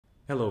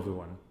Hello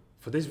everyone.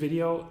 For this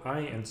video, I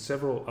and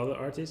several other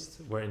artists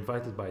were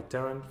invited by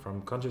Taryn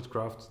from Conjured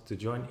Craft to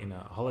join in a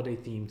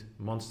holiday-themed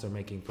monster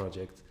making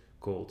project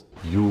called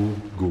YULE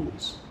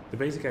GHOULS. The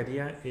basic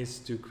idea is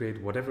to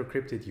create whatever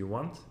cryptid you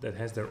want that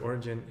has their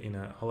origin in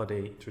a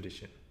holiday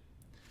tradition.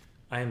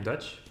 I am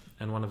Dutch,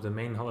 and one of the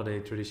main holiday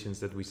traditions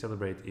that we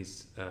celebrate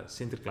is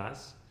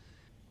Sinterklaas.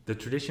 The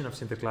tradition of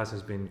Sinterklaas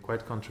has been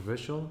quite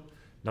controversial,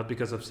 not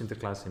because of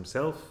Sinterklaas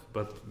himself,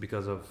 but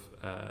because of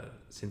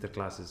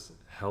Sinterklaas's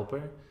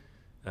helper,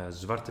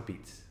 Zwarte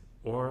Piet,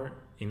 or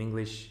in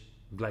English,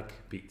 Black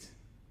Pete.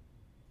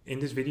 In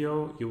this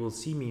video, you will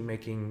see me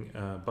making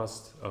a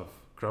bust of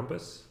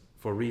Krampus,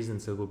 for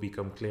reasons that will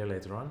become clear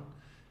later on,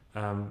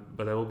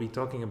 but I will be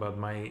talking about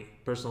my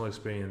personal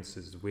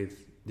experiences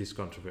with this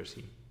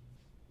controversy.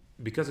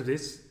 Because of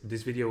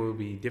this video will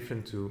be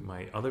different to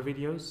my other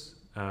videos,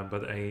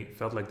 but I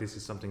felt like this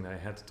is something that I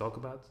had to talk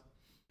about.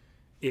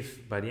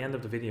 If by the end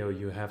of the video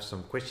you have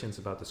some questions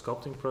about the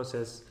sculpting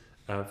process,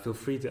 feel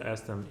free to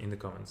ask them in the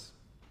comments.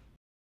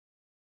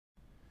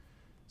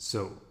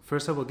 So,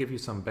 first I will give you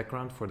some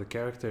background for the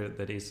character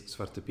that is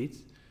Zwarte Piet.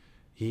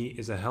 He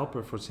is a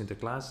helper for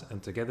Sinterklaas,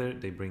 and together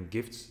they bring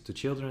gifts to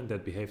children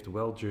that behaved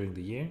well during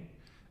the year.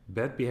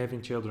 Bad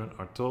behaving children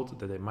are told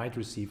that they might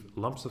receive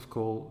lumps of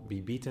coal, be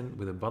beaten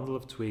with a bundle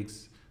of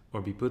twigs,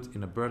 or be put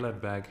in a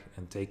burlap bag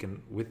and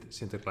taken with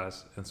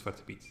Sinterklaas and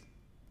Zwarte Piet.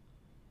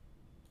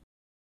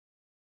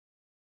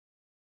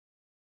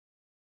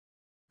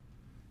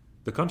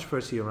 The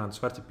controversy around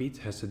Zwarte Piet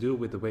has to do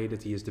with the way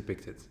that he is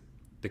depicted.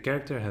 The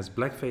character has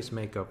blackface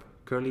makeup,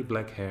 curly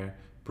black hair,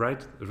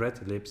 bright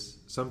red lips,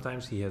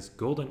 sometimes he has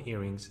golden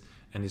earrings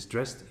and is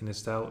dressed in a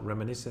style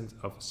reminiscent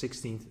of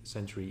 16th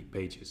century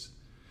pages.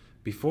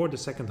 Before the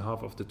second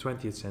half of the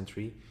 20th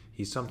century,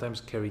 he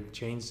sometimes carried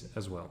chains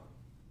as well.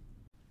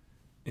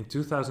 In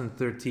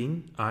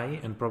 2013, I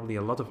and probably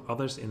a lot of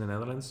others in the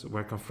Netherlands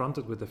were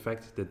confronted with the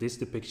fact that this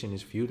depiction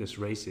is viewed as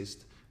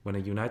racist when a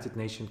United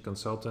Nations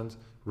consultant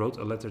wrote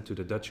a letter to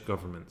the Dutch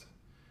government.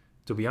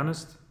 To be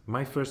honest,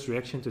 my first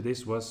reaction to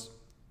this was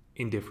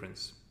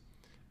indifference.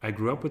 I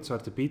grew up with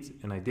Zwarte Piet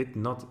and I did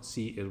not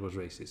see it was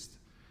racist.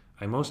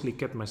 I mostly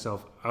kept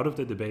myself out of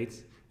the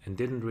debate and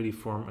didn't really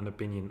form an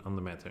opinion on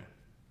the matter.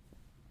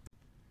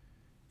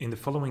 In the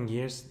following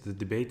years, the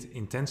debate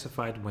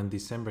intensified when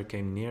December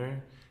came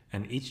nearer,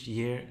 and each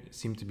year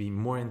seemed to be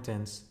more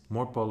intense,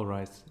 more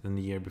polarized than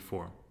the year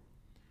before.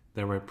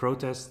 There were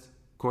protests,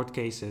 court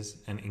cases,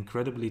 and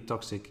incredibly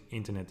toxic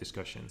internet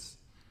discussions.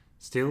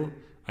 Still,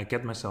 I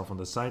kept myself on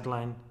the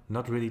sideline,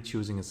 not really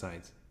choosing a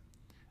side.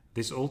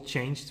 This all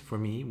changed for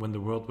me when the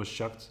world was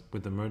shocked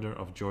with the murder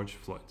of George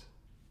Floyd.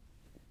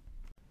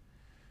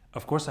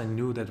 Of course, I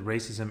knew that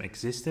racism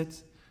existed,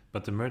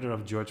 but the murder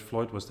of George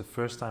Floyd was the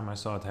first time I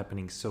saw it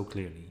happening so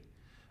clearly.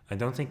 I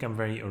don't think I'm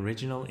very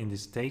original in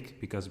this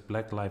take because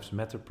Black Lives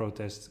Matter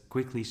protests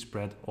quickly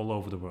spread all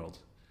over the world.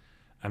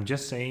 I'm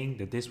just saying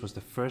that this was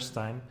the first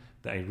time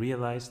that I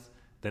realized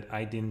that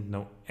I didn't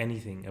know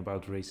anything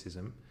about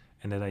racism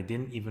and that I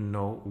didn't even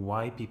know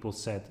why people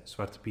said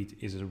Zwarte Piet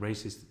is a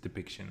racist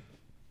depiction.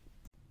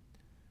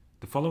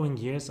 The following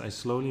years I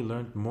slowly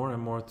learned more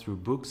and more through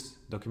books,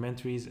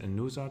 documentaries and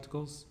news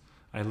articles.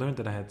 I learned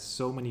that I had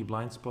so many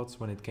blind spots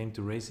when it came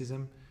to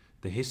racism,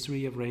 the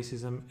history of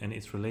racism and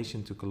its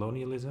relation to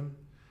colonialism.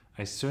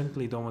 I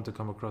certainly don't want to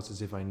come across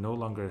as if I no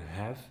longer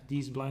have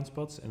these blind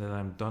spots and that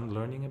I'm done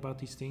learning about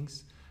these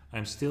things.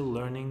 I'm still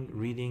learning,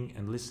 reading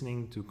and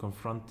listening to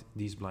confront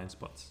these blind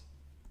spots.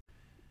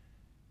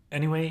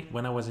 Anyway,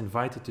 when I was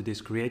invited to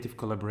this creative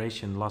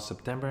collaboration last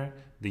September,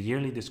 the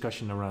yearly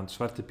discussion around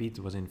Zwarte Piet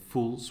was in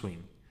full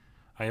swing.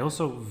 I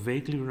also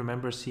vaguely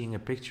remember seeing a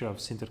picture of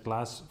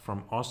Sinterklaas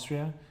from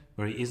Austria,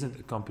 where he isn't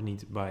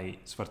accompanied by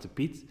Zwarte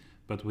Piet,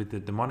 but with the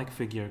demonic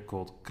figure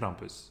called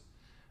Krampus.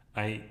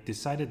 I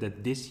decided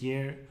that this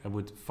year I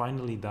would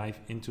finally dive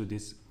into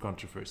this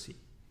controversy.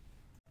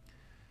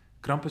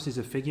 Krampus is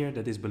a figure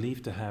that is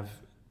believed to have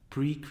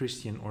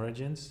pre-Christian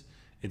origins.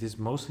 It is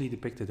mostly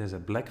depicted as a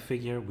black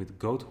figure with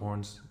goat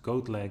horns,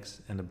 goat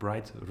legs and a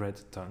bright red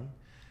tongue.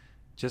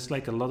 Just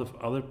like a lot of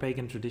other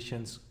pagan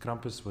traditions,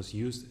 Krampus was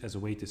used as a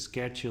way to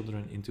scare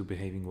children into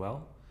behaving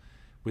well.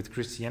 With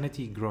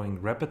Christianity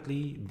growing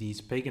rapidly, these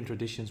pagan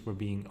traditions were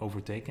being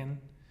overtaken.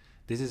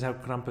 This is how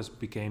Krampus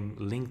became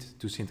linked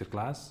to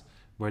Sinterklaas,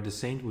 where the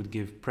saint would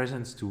give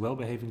presents to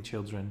well-behaving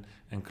children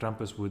and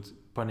Krampus would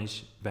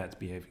punish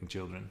bad-behaving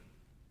children.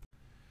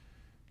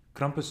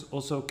 Krampus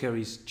also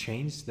carries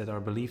chains that are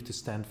believed to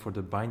stand for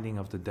the binding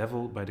of the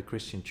devil by the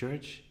Christian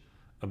church,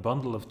 a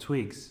bundle of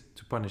twigs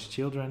to punish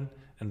children,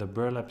 and a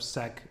burlap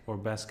sack or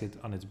basket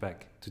on its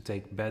back to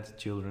take bad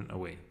children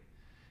away.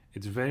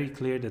 It's very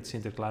clear that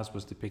Sinterklaas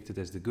was depicted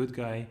as the good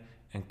guy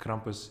and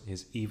Krampus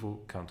his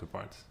evil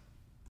counterpart.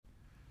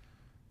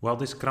 While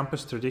this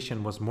Krampus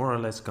tradition was more or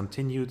less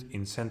continued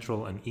in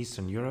Central and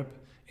Eastern Europe,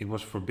 it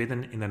was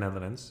forbidden in the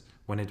Netherlands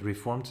when it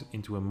reformed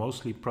into a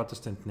mostly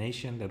Protestant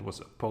nation that was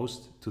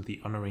opposed to the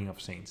honoring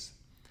of saints.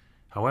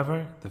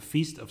 However, the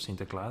feast of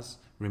Sinterklaas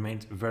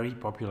remained very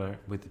popular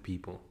with the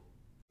people.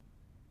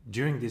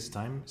 During this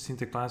time,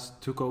 Sinterklaas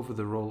took over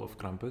the role of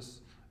Krampus,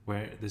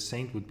 where the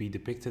saint would be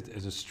depicted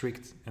as a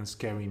strict and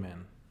scary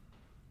man.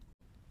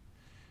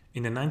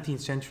 In the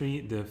 19th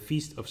century, the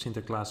feast of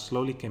Sinterklaas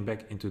slowly came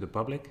back into the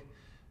public.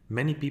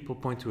 Many people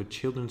point to a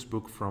children's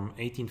book from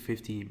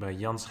 1850 by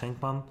Jan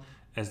Schenkman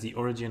as the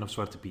origin of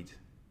Zwarte Piet.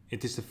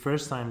 It is the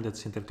first time that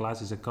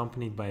Sinterklaas is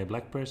accompanied by a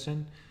black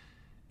person.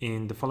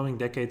 In the following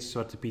decades,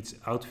 Zwarte Piet's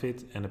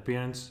outfit and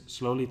appearance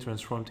slowly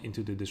transformed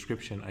into the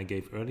description I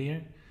gave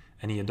earlier,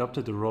 and he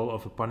adopted the role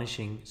of a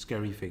punishing,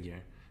 scary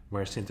figure,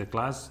 where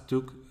Sinterklaas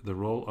took the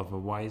role of a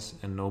wise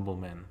and noble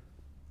man.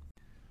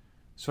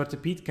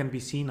 Zwarte Piet can be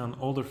seen on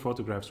older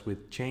photographs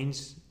with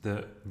chains,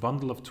 the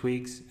bundle of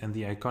twigs and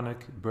the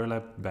iconic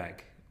burlap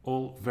bag,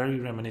 all very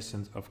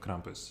reminiscent of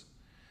Krampus.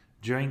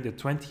 During the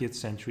 20th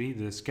century,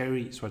 the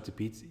scary Zwarte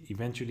Piet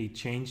eventually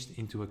changed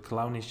into a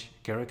clownish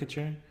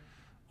caricature.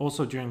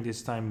 Also during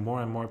this time,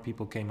 more and more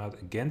people came out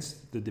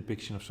against the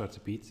depiction of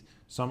Zwarte Piet.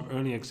 Some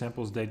early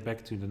examples date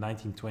back to the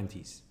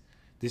 1920s.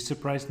 This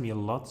surprised me a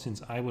lot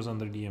since I was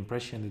under the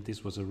impression that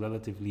this was a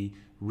relatively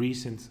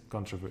recent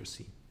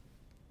controversy.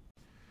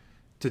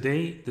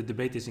 Today, the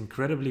debate is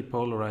incredibly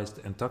polarized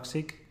and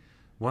toxic.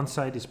 One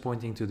side is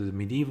pointing to the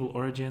medieval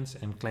origins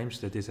and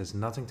claims that this has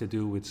nothing to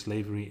do with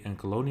slavery and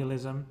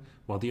colonialism,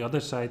 while the other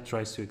side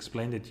tries to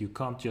explain that you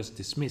can't just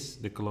dismiss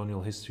the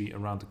colonial history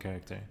around the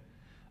character.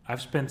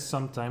 I've spent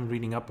some time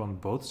reading up on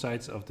both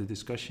sides of the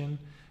discussion,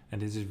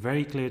 and it is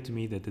very clear to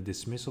me that the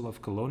dismissal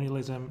of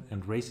colonialism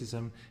and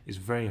racism is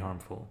very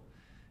harmful.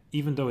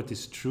 Even though it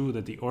is true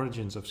that the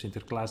origins of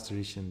Sinterklaas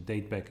tradition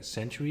date back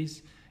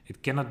centuries,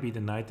 it cannot be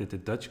denied that the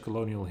Dutch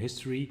colonial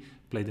history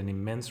played an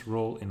immense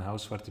role in how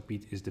Zwarte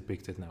Piet is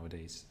depicted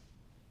nowadays.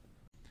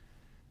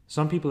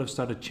 Some people have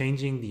started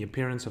changing the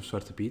appearance of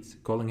Zwarte Piet,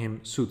 calling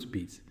him Soet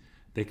Piet.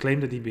 They claim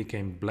that he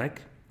became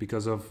black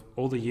because of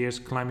all the years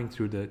climbing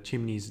through the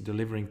chimneys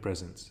delivering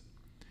presents.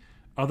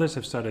 Others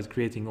have started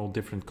creating all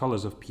different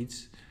colors of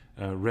Piets,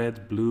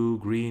 red, blue,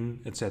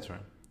 green,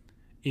 etc.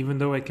 Even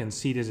though I can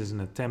see this as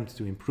an attempt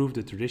to improve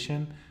the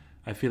tradition,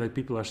 I feel like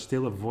people are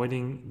still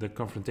avoiding the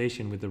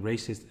confrontation with the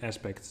racist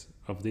aspects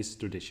of this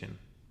tradition.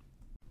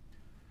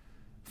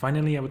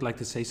 Finally, I would like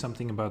to say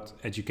something about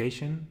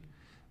education.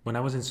 When I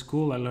was in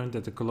school, I learned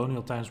that the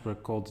colonial times were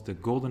called the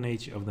Golden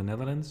Age of the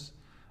Netherlands.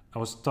 I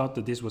was taught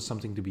that this was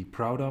something to be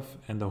proud of,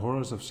 and the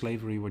horrors of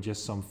slavery were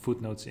just some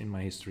footnotes in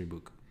my history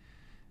book.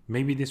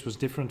 Maybe this was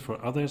different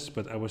for others,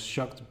 but I was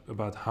shocked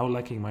about how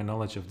lacking my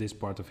knowledge of this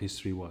part of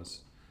history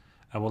was.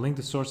 I will link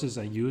the sources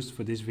I used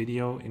for this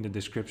video in the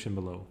description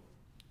below.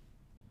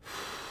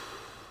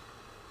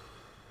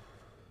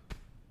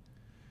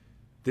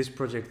 This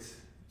project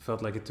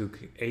felt like it took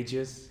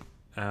ages,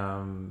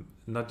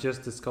 not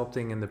just the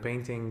sculpting and the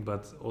painting,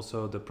 but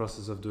also the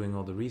process of doing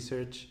all the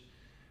research.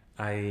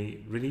 I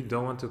really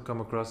don't want to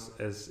come across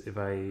as if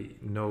I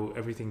know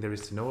everything there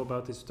is to know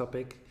about this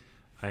topic.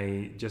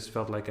 I just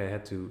felt like I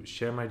had to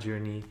share my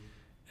journey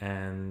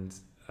and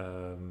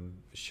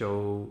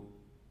show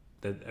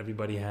that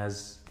everybody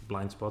has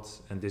blind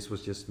spots, and this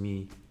was just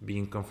me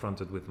being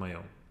confronted with my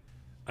own.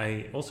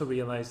 I also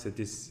realized that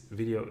this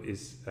video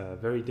is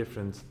very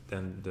different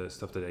than the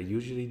stuff that I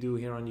usually do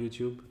here on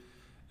YouTube,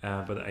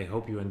 but I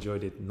hope you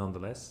enjoyed it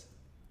nonetheless.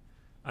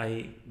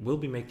 I will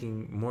be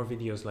making more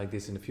videos like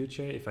this in the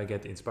future if I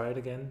get inspired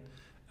again,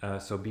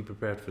 so be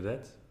prepared for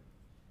that.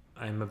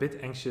 I'm a bit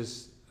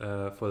anxious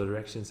for the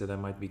reactions that I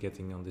might be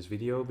getting on this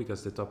video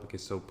because the topic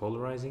is so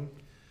polarizing,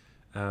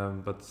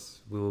 but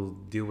we'll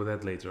deal with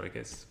that later, I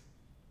guess.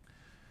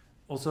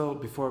 Also,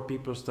 before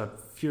people start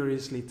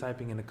furiously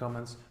typing in the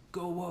comments,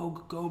 "Go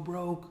woke, go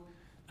broke,"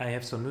 I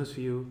have some news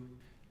for you.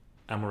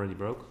 I'm already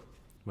broke.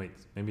 Wait,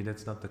 maybe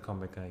that's not the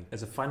comeback I...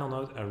 As a final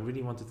note, I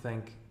really want to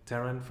thank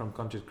Taryn from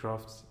Conjured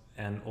Crafts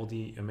and all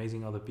the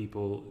amazing other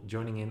people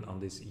joining in on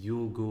this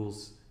YULE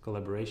GHOULS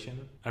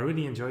collaboration. I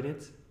really enjoyed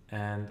it,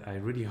 and I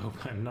really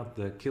hope I'm not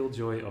the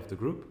killjoy of the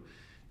group.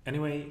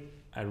 Anyway,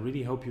 I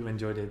really hope you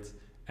enjoyed it,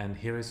 and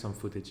here is some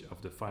footage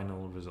of the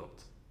final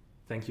result.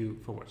 Thank you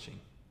for watching.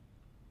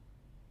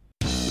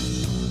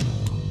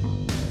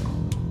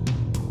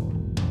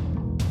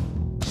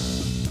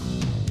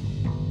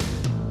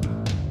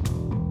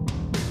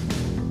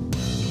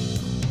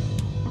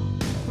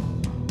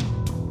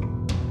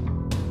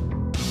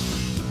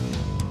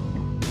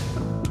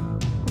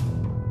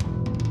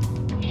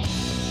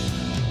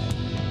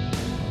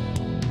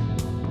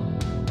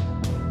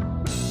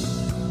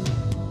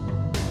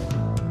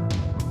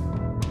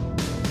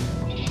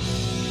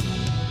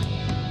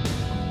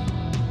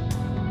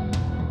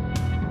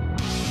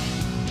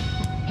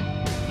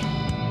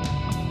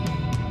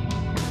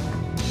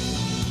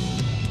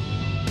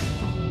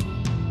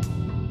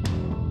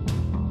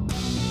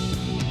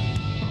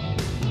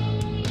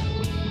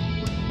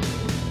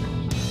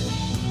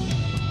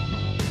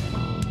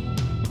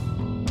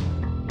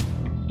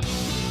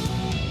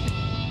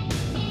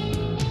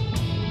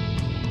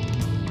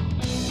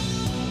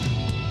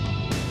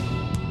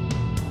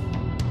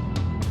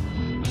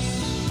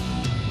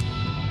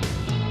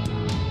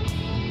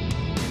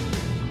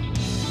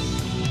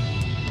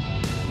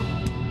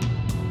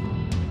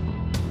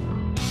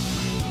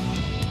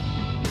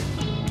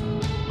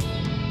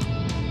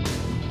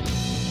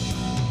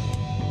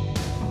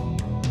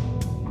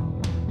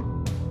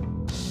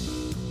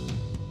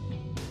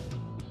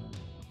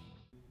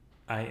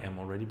 I am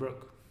already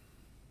broke.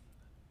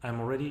 I'm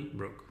already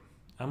broke.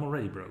 I'm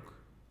already broke.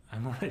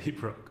 I'm already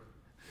broke.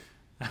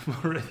 I'm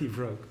already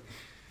broke.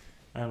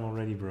 I'm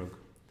already broke.